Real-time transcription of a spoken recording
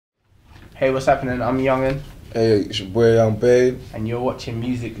Hey, what's happening? I'm Yungen. Hey, it's your boy Yxng Bane. And you're watching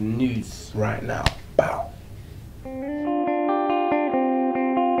Music News. Right now. Bow.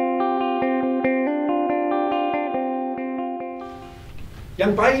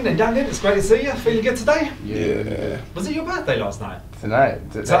 Yxng Bane and Yungen, it's great to see you. Feeling good today? Yeah. Was it your birthday last night?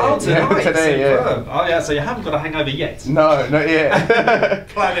 Tonight. Tonight. Yeah, today, yeah. Oh yeah, so you haven't got a hangover yet? No, not yet.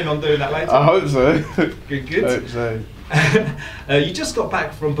 Planning on doing that later? I hope so. Good, good. I hope so. You just got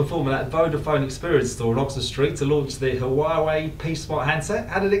back from performing at Vodafone Experience store on Oxford Street to launch the Huawei P Smart handset.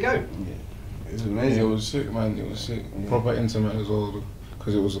 How did it go? Yeah. It was amazing. It was sick, man. It was sick. Yeah. Proper intimate as well,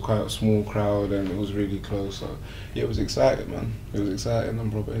 because it was quite a small crowd and it was really close. So yeah, it was exciting, man. It was exciting and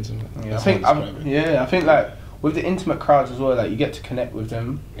proper intimate. Yeah, I think like with the intimate crowds as well, like you get to connect with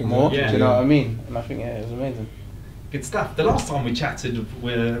them more. Yeah. Do you know what I mean? And I think it was amazing. Good stuff. The last time we chatted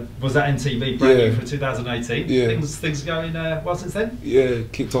was at MTV brand new for 2018. Yeah. Things going well since then? Yeah,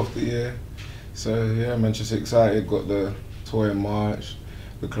 kicked off the year. So yeah, man, just excited. Got the tour in March.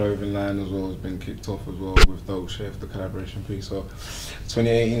 The clothing line as well has been kicked off as well with Dope Chef, the collaboration piece. So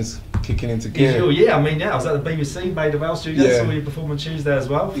 2018's kicking into gear. Yeah, I mean, yeah, I was at the BBC Maida Vale studio, Yeah. saw you perform on Tuesday as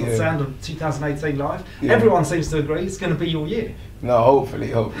well for the sound of 2018 live. Yeah. Everyone seems to agree it's going to be your year. No, hopefully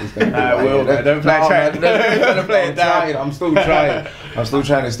it's going to be. I will, man. Don't play it down. I'm still trying.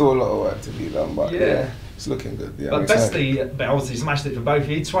 There's still a lot of work to be done, but yeah, it's looking good. Yeah, but Bestie, obviously smashed it for both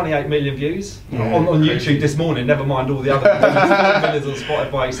of you. 28 million views on YouTube this morning. Never mind all the other millions on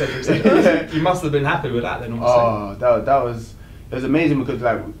Spotify, etc., etc. You must have been happy with that then. Obviously. Oh, it was amazing because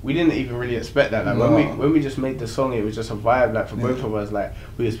like we didn't even really expect that. Like when we just made the song, it was just a vibe. Like for both of us, like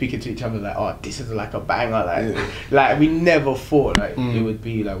we were speaking to each other like, oh, this is like a banger. Like we never thought like it would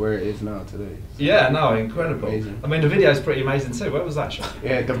be like where it is now today. So, yeah, no, incredible. Amazing. I mean, the video's pretty amazing too. Where was that shot?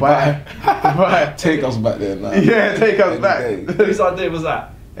 Yeah, Dubai. Dubai. Take us back there now. Yeah, take us back. Whose idea was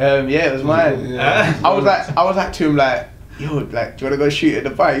that? Yeah, it was mine. Yeah. I was like to him like, yo, like, do you want to go shoot at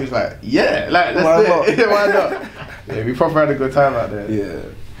Dubai? He was like, yeah, like let's do it. Why not? Yeah, we proper had a good time out there. Yeah.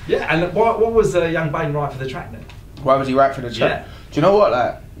 Yeah, and what was Yxng Bane right for the track then? Why was he right for the track? Yeah. Do you know what?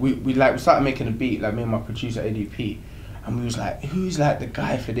 Like we started making a beat, like me and my producer ADP, and we was like, who's like the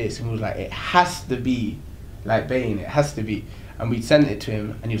guy for this? And we was like, it has to be like Bane. It has to be. And we sent it to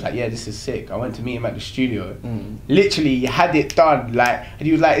him, and he was like, yeah, this is sick. I went to meet him at the studio. Literally, he had it done, like, and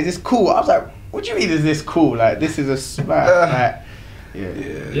he was like, is this cool? I was like, what do you mean is this cool? Like, this is a smash. Like, yeah,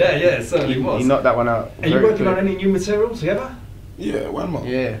 it certainly was. He knocked that one out. Are you working on any new material together? Yeah, one more.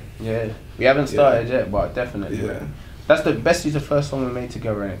 Yeah. We haven't started yet, but definitely. Yeah. That's the best. Is the first song we made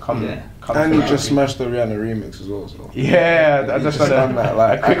together, and it comes. And you just smashed the Rihanna remix as well. So. Yeah, I just done that.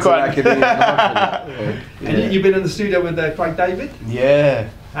 Like a quick one. And you've been in the studio with Craig David? Yeah.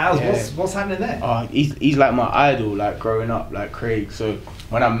 What's happening there? Oh, he's like my idol, like growing up, like Craig. So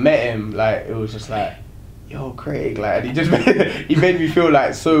when I met him, like it was just like, yo, Craig, like, and he just he made me feel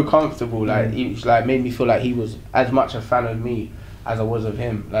like so comfortable. Like he like made me feel like he was as much a fan of me as I was of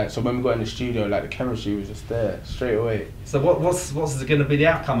him. Like, so when we got in the studio, like the chemistry was just there straight away. So what's going to be the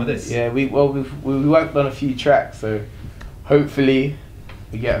outcome of this? Yeah, we worked on a few tracks, so hopefully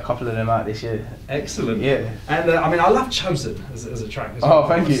we get a couple of them out this year. Excellent. Yeah. And I mean, I love Chosen as a track as well. Oh,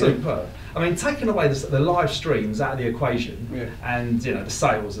 thank you. Superb. I mean, taking away the live streams out of the equation and the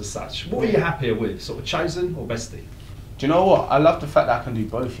sales as such, what are you happier with, sort of Chosen or Bestie? Do you know what? I love the fact that I can do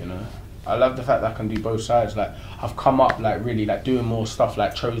both, you know. I love the fact that I can do both sides. Like, I've come up like really like doing more stuff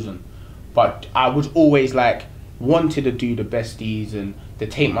like Chosen, but I was always like wanted to do the Besties and to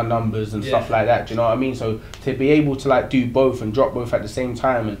take my numbers and stuff like that. Do you know what I mean? So to be able to like do both and drop both at the same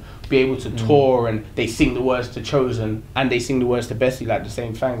time and be able to tour and they sing the words to Chosen and they sing the words to Bestie, like the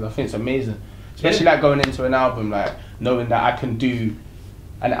same things, I think it's amazing. Especially like going into an album, like knowing that I can do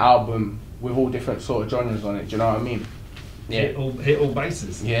an album with all different sort of genres on it. Do you know what I mean? Yeah. Hit all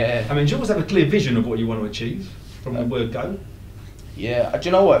bases. Yeah. I mean, do you always have a clear vision of what you want to achieve from the word go? Yeah. Do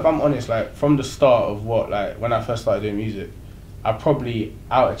you know what? If I'm honest, like from the start of when I first started doing music, I probably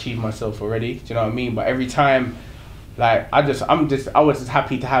out-achieved myself already. Do you know what I mean? But every time, like I was just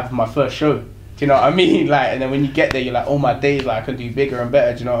happy to have my first show. Do you know what I mean? Like, and then when you get there, you're like, all my days, like I can do bigger and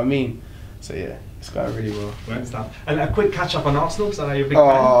better. Do you know what I mean? So yeah. It's going really well. Great stuff. And a quick catch up on Arsenal, because I know you're a big fan.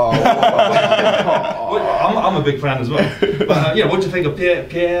 I'm a big fan as well. But what do you think of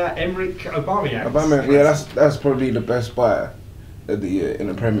Pierre-Emerick Aubameyang? Aubameyang, yeah, that's probably the best buyer of the year in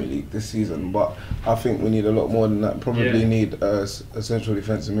the Premier League this season. But I think we need a lot more than that. Probably need a central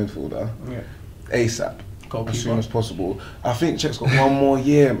defensive midfielder ASAP. As soon as possible. I think Czech's got one more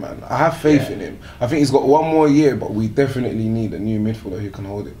year, man. I have faith in him. I think he's got one more year, but we definitely need a new midfielder who can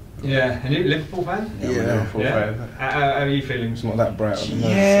hold it. Yeah, and you Liverpool fan? Yeah, Liverpool fan. How are you feeling? It's not that bright.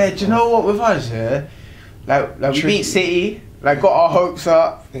 Yeah, do you know what with us? Yeah, like we beat City, like got our hopes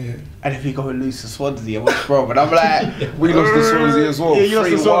up, and then we go and lose to Swansea and West Brom, and I'm like, we lost to Swansea as well. Yeah, you lost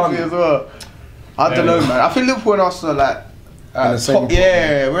to Swansea as well. I don't know, man. I think Liverpool and us are like.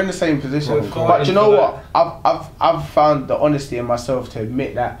 We're in the same position. But you know what? I've found the honesty in myself to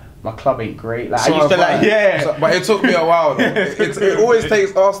admit that my club ain't great. Like I used to but it took me a while. It always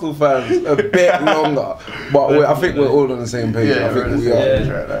takes Arsenal fans a bit longer. But I think we're all on the same page. I think we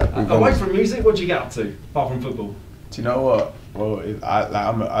are. Away from music, what do you get up to apart from football? Do you know what? Well,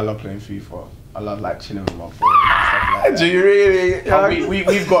 I love playing FIFA. I love like chilling with my boys and stuff like that. Do you really?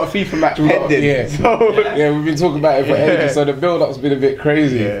 We've got a FIFA match pending. Yeah, we've been talking about it for ages. So the build-up's been a bit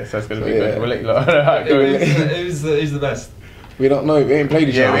crazy. Yeah, so it's gonna be good. We'll let you know how it goes. Who's the best? We don't know. We ain't played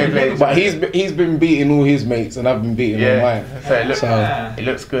each other. But he's been beating all his mates, and I've been beating all mine. So it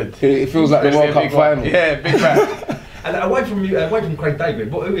looks good. It feels like the World Cup final. Yeah, big fan. And away from Craig David,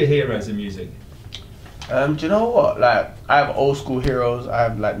 who are your heroes in music? Do you know what? Like, I have old school heroes. I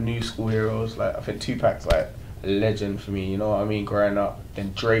have like new school heroes. Like, I think Tupac's like a legend for me. You know what I mean? Growing up,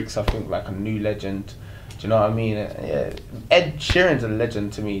 then Drake's I think like a new legend. Do you know what I mean? Yeah, Ed Sheeran's a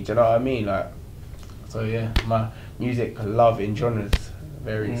legend to me. Do you know what I mean? Like, so yeah, my music love in genres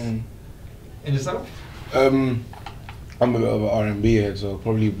varies. And yourself? I'm a bit of an R&B head, so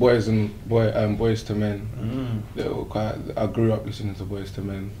probably Boys to Men. I grew up listening to Boys to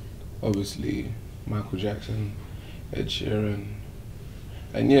Men. Obviously, Michael Jackson, Ed Sheeran,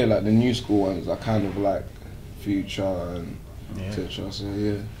 and yeah, like the new school ones, I kind of like Future and etc. So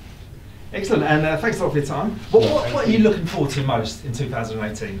yeah. Excellent, and thanks a lot for your time. What are you looking forward to most in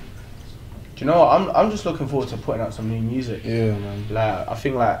 2018? Do you know what? I'm just looking forward to putting out some new music. Yeah, man. Like I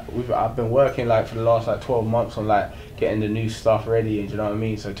think like I've been working like for the last like 12 months on like getting the new stuff ready, and do you know what I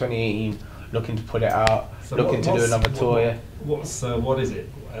mean? So 2018, looking to put it out, so looking to do another tour. What is it?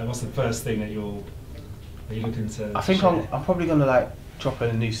 What's the first thing that are you looking to? I think I'm probably gonna like drop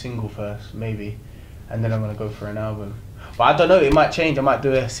a new single first, maybe, and then I'm gonna go for an album. But I don't know. It might change. I might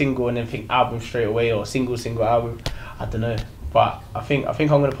do a single and then think album straight away, or single album. I don't know. But I think I'm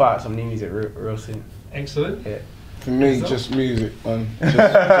gonna put out some new music real soon. Excellent. Yeah. For me, just music, man.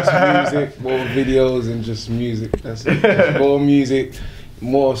 Just music, more videos and just music. That's it. Just more music.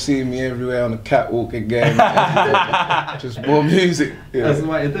 More seeing me everywhere on the catwalk again. Just more music. Yeah. That's the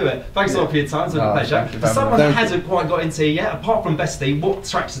way to do it. Thanks a lot for your time. It's been a pleasure. For someone that hasn't quite got into it yet, apart from Bestie, what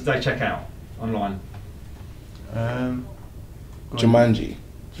tracks did they check out online? Jumanji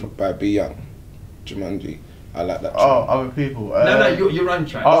by Yxng. Jumanji. I like that track. Oh, other people. No, your own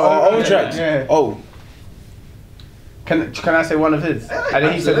tracks. Own tracks. Yeah. Oh. Can I say one of his? And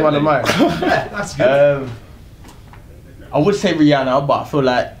then he said one of mine. Yeah, that's good. I would say Rihanna, but I feel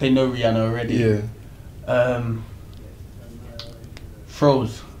like they know Rihanna already. Yeah.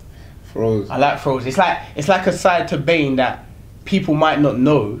 Froze. I like Froze. It's like a side to Bane that people might not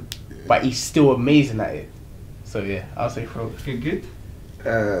know, but he's still amazing at it. So yeah, I'll say Froze. Good.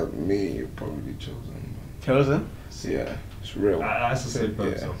 Me, you're probably Chosen? Yeah, it's real. That's a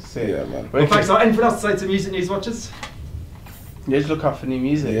superb song. Yeah, man. Well, thanks. Anything else to say to Music News watchers? Yeah, just look out for new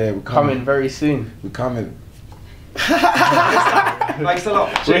music. Yeah, we're coming very soon. We're coming. Thanks a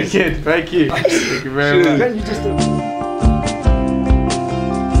lot. Thank you. Thank you very much.